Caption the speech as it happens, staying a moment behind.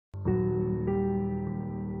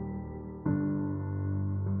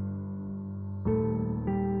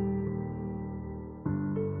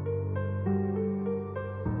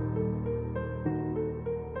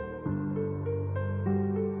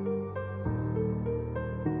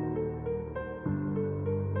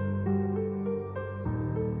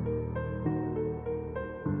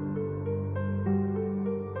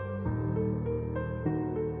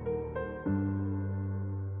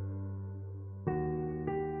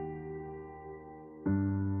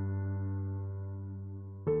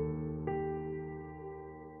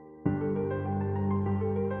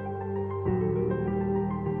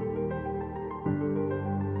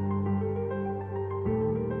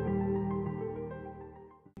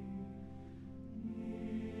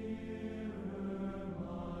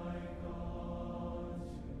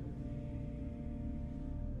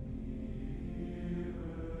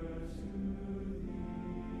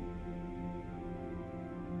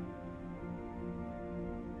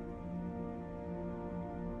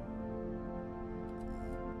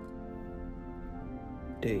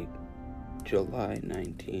Date, July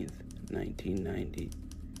 19th, 1990.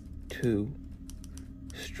 2.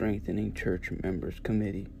 Strengthening Church Members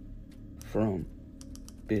Committee. From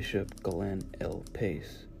Bishop Glenn L.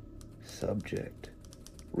 Pace. Subject,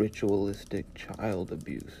 ritualistic child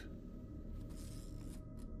abuse.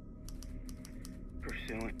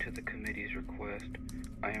 Pursuant to the committee's request,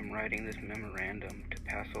 I am writing this memorandum to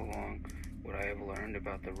pass along what I have learned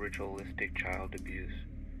about the ritualistic child abuse.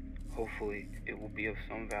 Hopefully, it will be of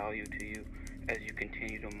some value to you as you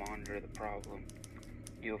continue to monitor the problem.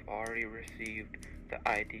 You have already received the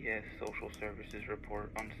LDS Social Services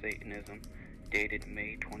Report on Satanism, dated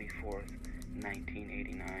May 24th,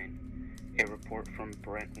 1989, a report from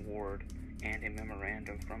Brent Ward, and a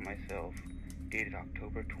memorandum from myself, dated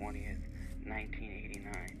October 20th,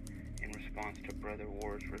 1989, in response to Brother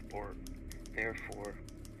Ward's report. Therefore,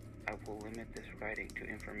 I will limit this writing to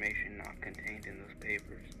information not contained in those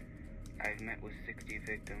papers. I have met with 60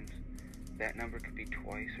 victims. That number could be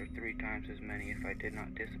twice or 3 times as many if I did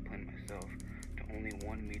not discipline myself to only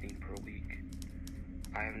 1 meeting per week.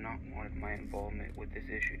 I have not wanted my involvement with this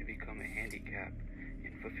issue to become a handicap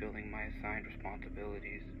in fulfilling my assigned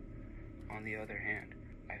responsibilities. On the other hand,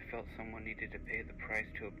 I felt someone needed to pay the price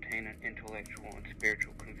to obtain an intellectual and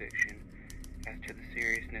spiritual conviction as to the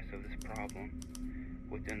seriousness of this problem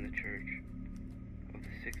within the church. Of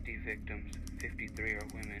the 60 victims, 53 are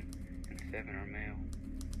women and 7 are male.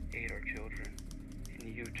 8 are children.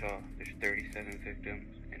 In Utah, there's 37 victims.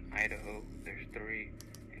 In Idaho, there's 3.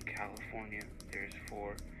 In California, there's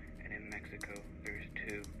 4. And in Mexico, there's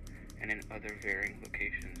 2. And in other varying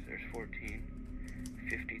locations, there's 14.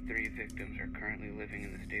 53 victims are currently living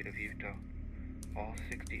in the state of Utah. All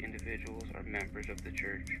 60 individuals are members of the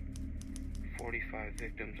church. 45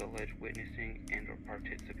 victims allege witnessing and or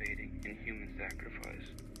participating in human sacrifice.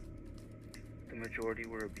 The majority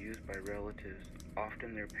were abused by relatives,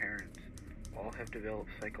 often their parents. All have developed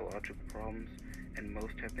psychological problems, and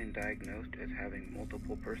most have been diagnosed as having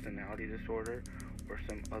multiple personality disorder or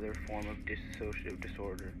some other form of dissociative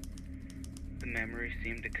disorder. The memories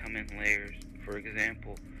seem to come in layers. For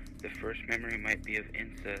example, the first memory might be of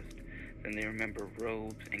incest, then they remember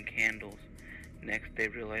robes and candles. Next, they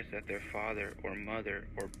realize that their father or mother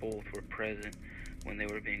or both were present when they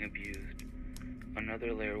were being abused.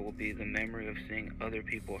 Another layer will be the memory of seeing other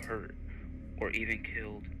people hurt or even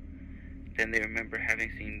killed. Then they remember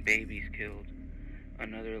having seen babies killed.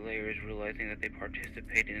 Another layer is realizing that they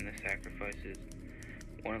participated in the sacrifices.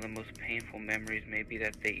 One of the most painful memories may be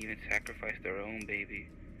that they even sacrificed their own baby.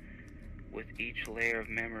 With each layer of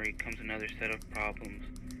memory comes another set of problems.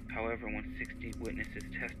 However, when 60 witnesses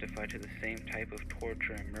testify to the same type of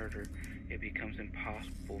torture and murder, it becomes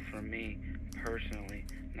impossible for me, personally,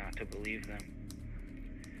 not to believe them.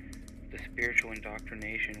 The spiritual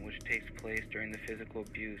indoctrination which takes place during the physical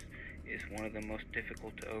abuse is one of the most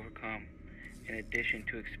difficult to overcome. In addition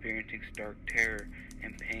to experiencing stark terror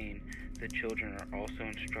and pain, the children are also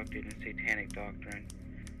instructed in satanic doctrine.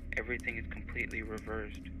 Everything is completely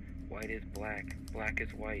reversed. White is black, black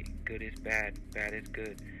is white, good is bad, bad is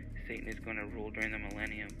good. Satan is going to rule during the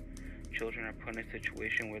millennium. Children are put in a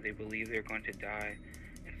situation where they believe they're going to die,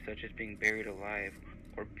 and such as being buried alive,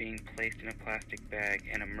 or being placed in a plastic bag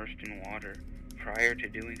and immersed in water. Prior to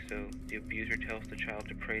doing so, the abuser tells the child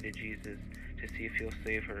to pray to Jesus to see if he'll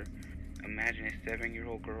save her. Imagine a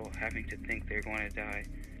 7-year-old girl having to think they're going to die.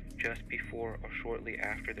 Just before or shortly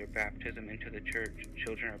after their baptism into the church,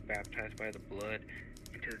 children are baptized by the blood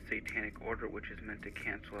into the satanic order, which is meant to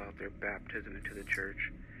cancel out their baptism into the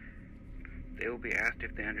church. They will be asked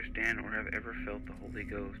if they understand or have ever felt the Holy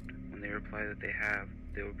Ghost. When they reply that they have,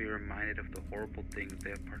 they will be reminded of the horrible things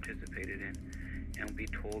they have participated in, and will be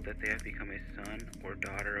told that they have become a son or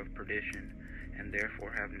daughter of perdition, and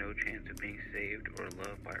therefore have no chance of being saved or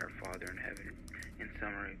loved by our Father in heaven. In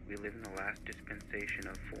summary, we live in the last dispensation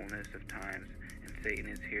of fullness of times, and Satan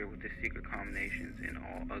is here with the secret combinations in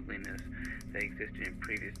all ugliness that existed in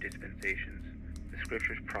previous dispensations. The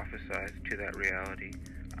scriptures prophesied to that reality.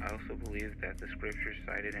 I also believe that the scriptures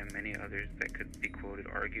cited and many others that could be quoted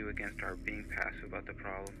argue against our being passive about the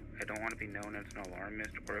problem. I don't want to be known as an alarmist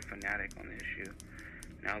or a fanatic on the issue.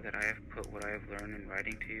 Now that I have put what I have learned in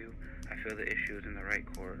writing to you, I feel the issue is in the right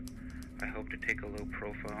court. I hope to take a low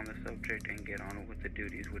profile on the subject and get on with the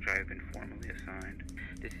duties which I have been formally assigned.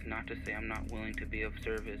 This is not to say I'm not willing to be of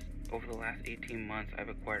service. Over the last 18 months, I've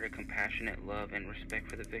acquired a compassionate love and respect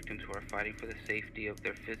for the victims who are fighting for the safety of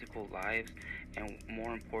their physical lives and,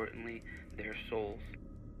 more importantly, their souls.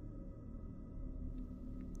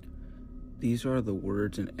 These are the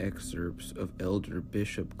words and excerpts of Elder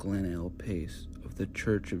Bishop Glenn L. Pace of the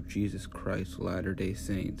Church of Jesus Christ Latter-day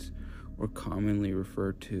Saints, or commonly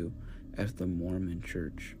referred to as the Mormon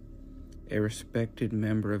Church. A respected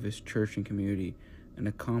member of his church and community, an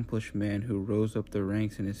accomplished man who rose up the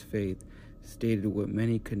ranks in his faith, stated what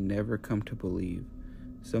many could never come to believe,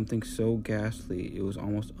 something so ghastly it was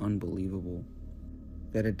almost unbelievable,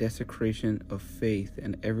 that a desecration of faith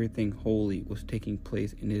and everything holy was taking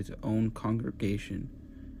place in his own congregation.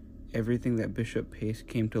 Everything that Bishop Pace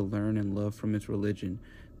came to learn and love from his religion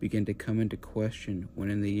began to come into question when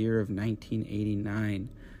in the year of 1989,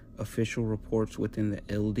 official reports within the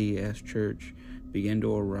LDS Church began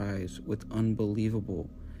to arise with unbelievable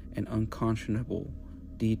and unconscionable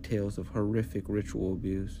details of horrific ritual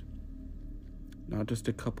abuse. Not just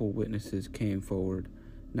a couple witnesses came forward,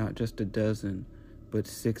 not just a dozen, but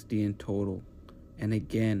 60 in total. And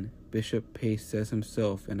again, Bishop Pace says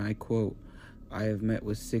himself, and I quote, "I have met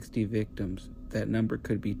with 60 victims. That number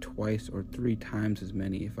could be twice or 3 times as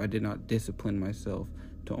many if I did not discipline myself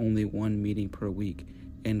to only 1 meeting per week,"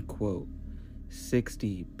 end quote.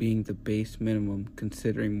 60 being the base minimum,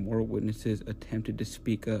 considering more witnesses attempted to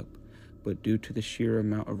speak up, but due to the sheer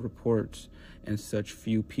amount of reports and such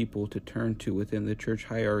few people to turn to within the church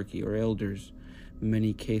hierarchy or elders,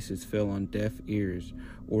 many cases fell on deaf ears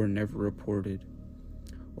or were never reported,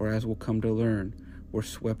 or as we'll come to learn, were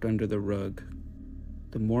swept under the rug.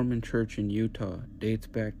 The Mormon Church in Utah dates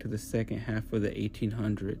back to the second half of the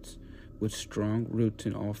 1800s, with strong roots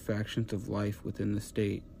in all factions of life within the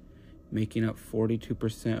state, making up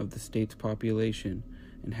 42% of the state's population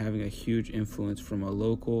and having a huge influence from a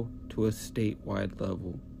local to a statewide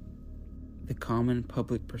level. The common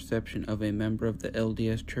public perception of a member of the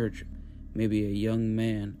LDS Church may be a young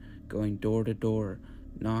man going door to door,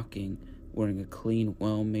 knocking, wearing a clean,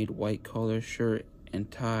 well-made white-collar shirt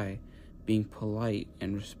and tie, being polite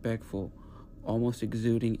and respectful, almost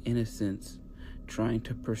exuding innocence, trying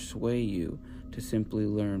to persuade you to simply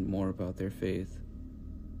learn more about their faith.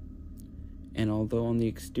 And although on the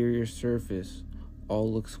exterior surface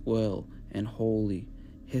all looks well and holy,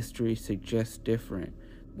 history suggests different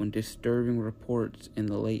when disturbing reports in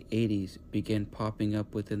the late 80s began popping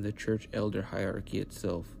up within the church elder hierarchy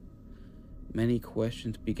itself. Many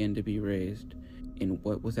questions began to be raised in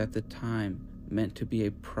what was at the time meant to be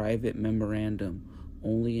a private memorandum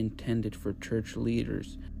only intended for church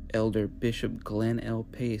leaders. Elder Bishop Glenn L.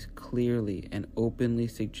 Pace clearly and openly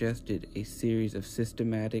suggested a series of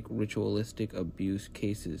systematic ritualistic abuse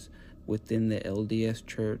cases within the LDS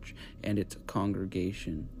Church and its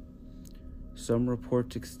congregation. Some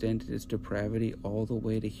reports extended its depravity all the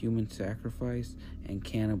way to human sacrifice and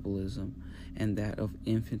cannibalism, and that of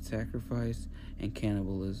infant sacrifice and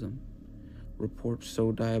cannibalism. Reports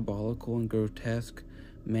so diabolical and grotesque,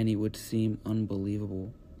 many would seem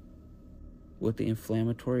unbelievable. With the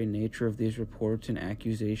inflammatory nature of these reports and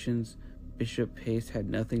accusations, Bishop Pace had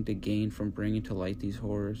nothing to gain from bringing to light these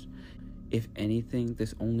horrors. If anything,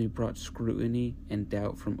 this only brought scrutiny and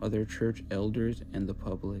doubt from other church elders and the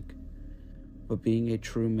public. But being a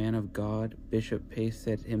true man of God, Bishop Pace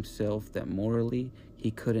said himself that morally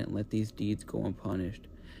he couldn't let these deeds go unpunished,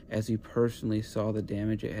 as he personally saw the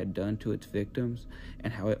damage it had done to its victims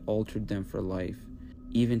and how it altered them for life,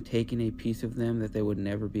 even taking a piece of them that they would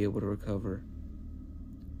never be able to recover.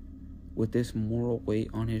 With this moral weight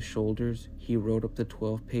on his shoulders, he wrote up the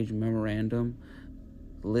 12-page memorandum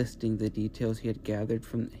listing the details he had gathered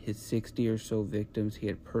from his 60 or so victims he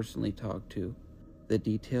had personally talked to. The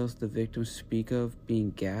details the victims speak of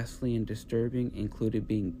being ghastly and disturbing included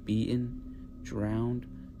being beaten, drowned,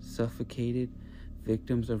 suffocated,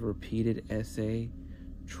 victims of repeated SA,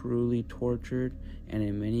 truly tortured, and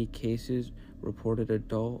in many cases reported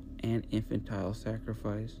adult and infantile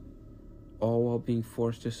sacrifice, all while being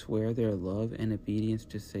forced to swear their love and obedience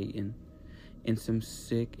to Satan in some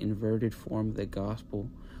sick, inverted form of the gospel,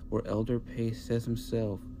 where Elder Pace says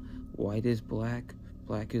himself, "White is black,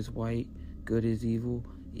 black is white, good is evil,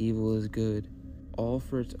 evil is good," all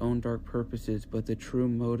for its own dark purposes. But the true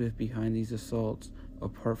motive behind these assaults,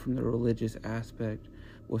 apart from the religious aspect,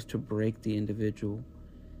 was to break the individual,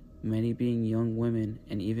 many being young women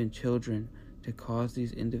and even children, to cause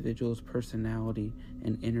these individuals' personality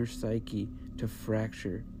and inner psyche to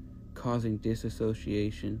fracture, causing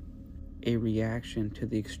disassociation, a reaction to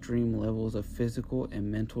the extreme levels of physical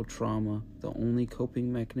and mental trauma, the only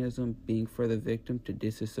coping mechanism being for the victim to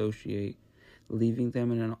disassociate, leaving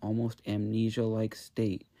them in an almost amnesia-like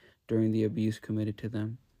state during the abuse committed to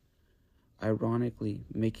them. Ironically,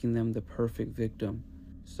 making them the perfect victim,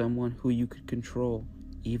 someone who you could control.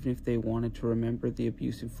 Even if they wanted to remember the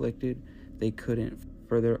abuse inflicted, they couldn't,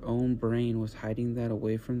 for their own brain was hiding that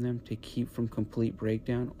away from them to keep from complete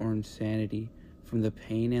breakdown or insanity from the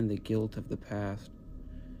pain and the guilt of the past.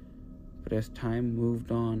 But as time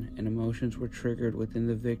moved on and emotions were triggered within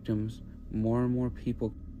the victims, more and more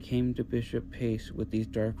people came to Bishop Pace with these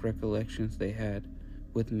dark recollections they had,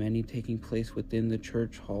 with many taking place within the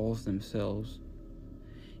church halls themselves.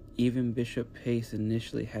 Even Bishop Pace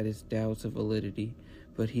initially had his doubts of validity,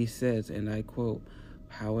 but he says, and I quote,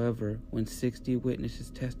 "However, when 60 witnesses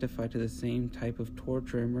testify to the same type of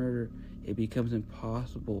torture and murder, it becomes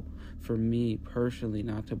impossible for me personally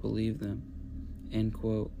not to believe them." End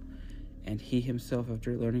quote. And he himself,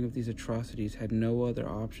 after learning of these atrocities, had no other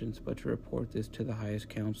options but to report this to the highest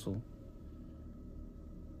council.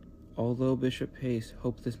 Although Bishop Pace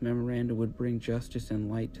hoped this memorandum would bring justice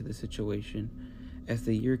and light to the situation, as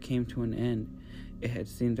the year came to an end, it had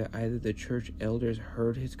seemed that either the church elders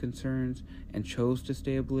heard his concerns and chose to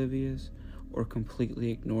stay oblivious, or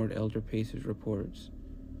completely ignored Elder Pace's reports,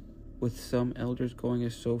 with some elders going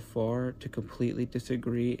as so far to completely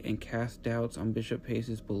disagree and cast doubts on Bishop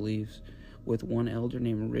Pace's beliefs, with one elder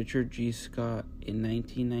named Richard G. Scott in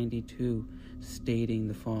 1992 stating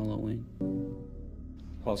the following.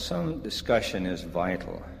 While some discussion is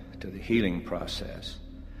vital to the healing process,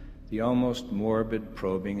 the almost morbid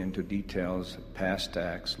probing into details of past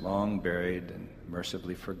acts long buried and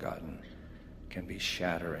mercifully forgotten can be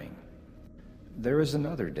shattering. There is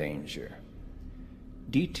another danger.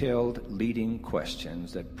 Detailed leading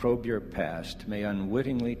questions that probe your past may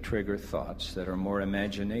unwittingly trigger thoughts that are more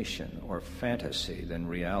imagination or fantasy than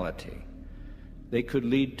reality. They could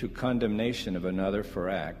lead to condemnation of another for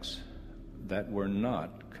acts that were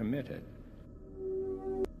not committed.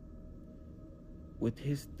 With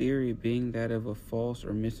his theory being that of a false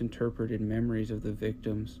or misinterpreted memories of the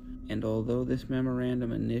victims, and although this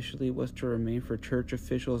memorandum initially was to remain for church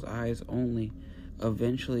officials' eyes only,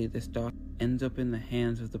 eventually this document ends up in the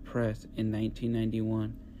hands of the press in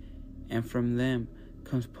 1991, and from them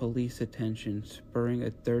comes police attention, spurring a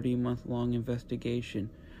 30-month-long investigation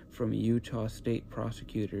from Utah state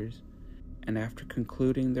prosecutors. And after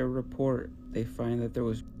concluding their report, they find that there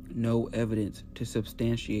was no evidence to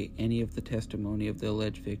substantiate any of the testimony of the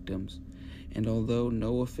alleged victims. And although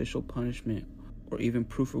no official punishment or even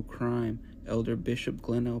proof of crime, Elder Bishop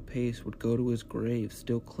Glenn L. Pace would go to his grave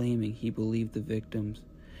still claiming he believed the victims.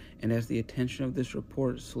 And as the attention of this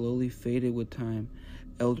report slowly faded with time,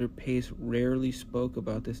 Elder Pace rarely spoke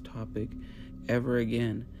about this topic ever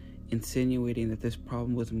again, insinuating that this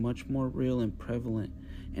problem was much more real and prevalent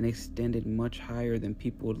and extended much higher than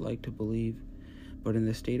people would like to believe. But in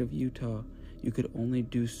the state of Utah, you could only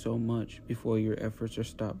do so much before your efforts are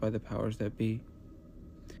stopped by the powers that be.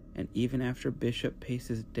 And even after Bishop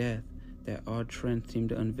Pace's death, that odd trend seemed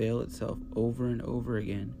to unveil itself over and over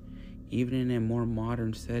again, even in a more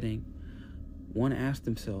modern setting. One asked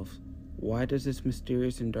themselves, why does this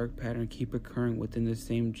mysterious and dark pattern keep occurring within the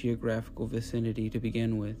same geographical vicinity to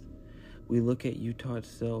begin with? We look at Utah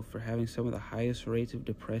itself for having some of the highest rates of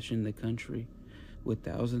depression in the country, with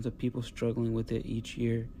thousands of people struggling with it each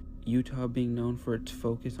year. Utah being known for its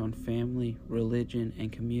focus on family, religion,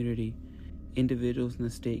 and community, individuals in the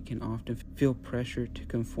state can often feel pressure to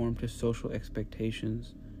conform to social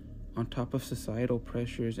expectations. On top of societal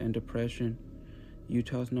pressures and depression,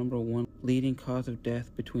 Utah's #1 leading cause of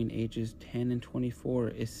death between ages 10 and 24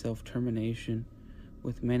 is self-termination,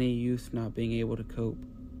 with many youths not being able to cope.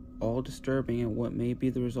 All disturbing and what may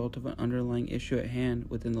be the result of an underlying issue at hand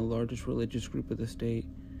within the largest religious group of the state.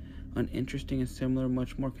 An interesting and similar,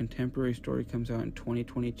 much more contemporary story comes out in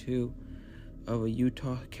 2022 of a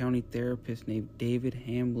Utah County therapist named David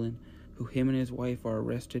Hamblin, who him and his wife are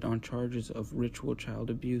arrested on charges of ritual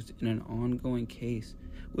child abuse in an ongoing case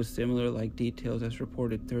with similar-like details as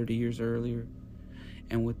reported 30 years earlier.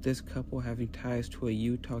 And with this couple having ties to a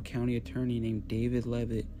Utah County attorney named David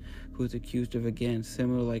Levitt, who is accused of, again,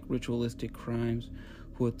 similar-like ritualistic crimes,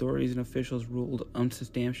 who authorities and officials ruled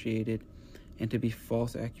unsubstantiated and to be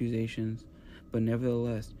false accusations, but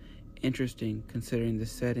nevertheless interesting considering the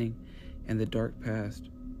setting and the dark past.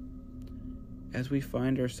 As we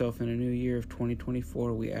find ourselves in a new year of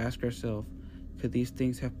 2024, we ask ourselves, could these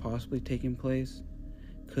things have possibly taken place?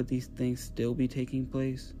 Could these things still be taking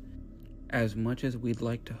place? As much as we'd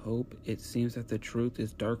like to hope, it seems that the truth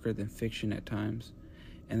is darker than fiction at times,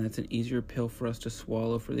 and that's an easier pill for us to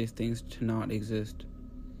swallow for these things to not exist.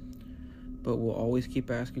 But we'll always keep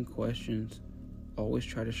asking questions, always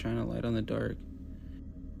try to shine a light on the dark.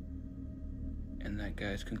 And that,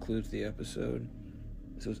 guys, concludes the episode.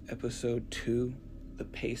 This was episode 2, the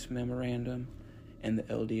Pace Memorandum and the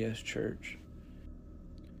LDS Church.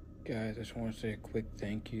 Guys, I just want to say a quick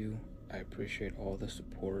thank you. I appreciate all the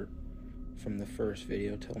support from the first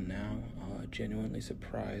video till now. Genuinely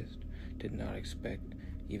surprised. Did not expect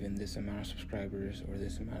even this amount of subscribers or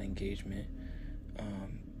this amount of engagement.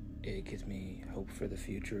 It gives me hope for the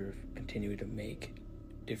future of continuing to make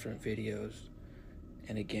different videos.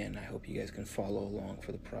 And again, I hope you guys can follow along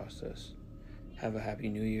for the process. Have a happy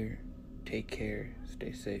new year. Take care.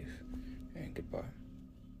 Stay safe. And goodbye.